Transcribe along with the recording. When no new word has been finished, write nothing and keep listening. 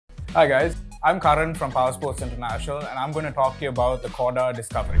Hi guys, I'm Karan from PowerSports International and I'm going to talk to you about the Korda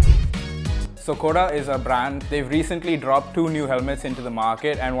Discovery. So Korda is a brand. They've recently dropped 2 new helmets into the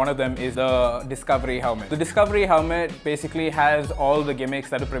market and one of them is the Discovery helmet. The Discovery helmet basically has all the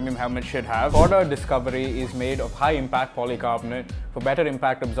gimmicks that a premium helmet should have. Korda Discovery is made of high impact polycarbonate for better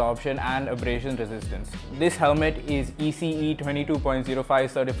impact absorption and abrasion resistance. This helmet is ECE 22.05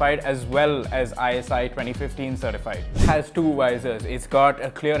 certified as well as ISI 2015 certified. It has 2 visors. It's got a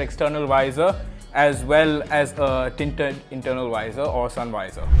clear external visor as well as a tinted internal visor or sun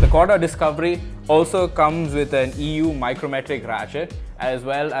visor. The Korda Discovery also comes with an EU micrometric ratchet as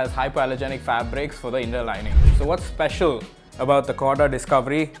well as hypoallergenic fabrics for the inner lining. So what's special about the Korda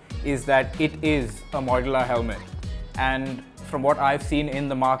Discovery is that it is a modular helmet, and from what I've seen in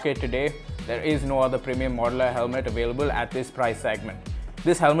the market today, there is no other premium modular helmet available at this price segment.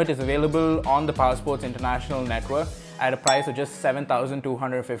 This helmet is available on the PowerSports International network at a price of just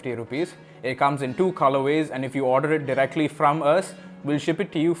 7,250 rupees. It comes in 2 colorways, and if you order it directly from us, we'll ship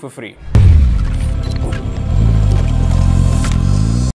it to you for free.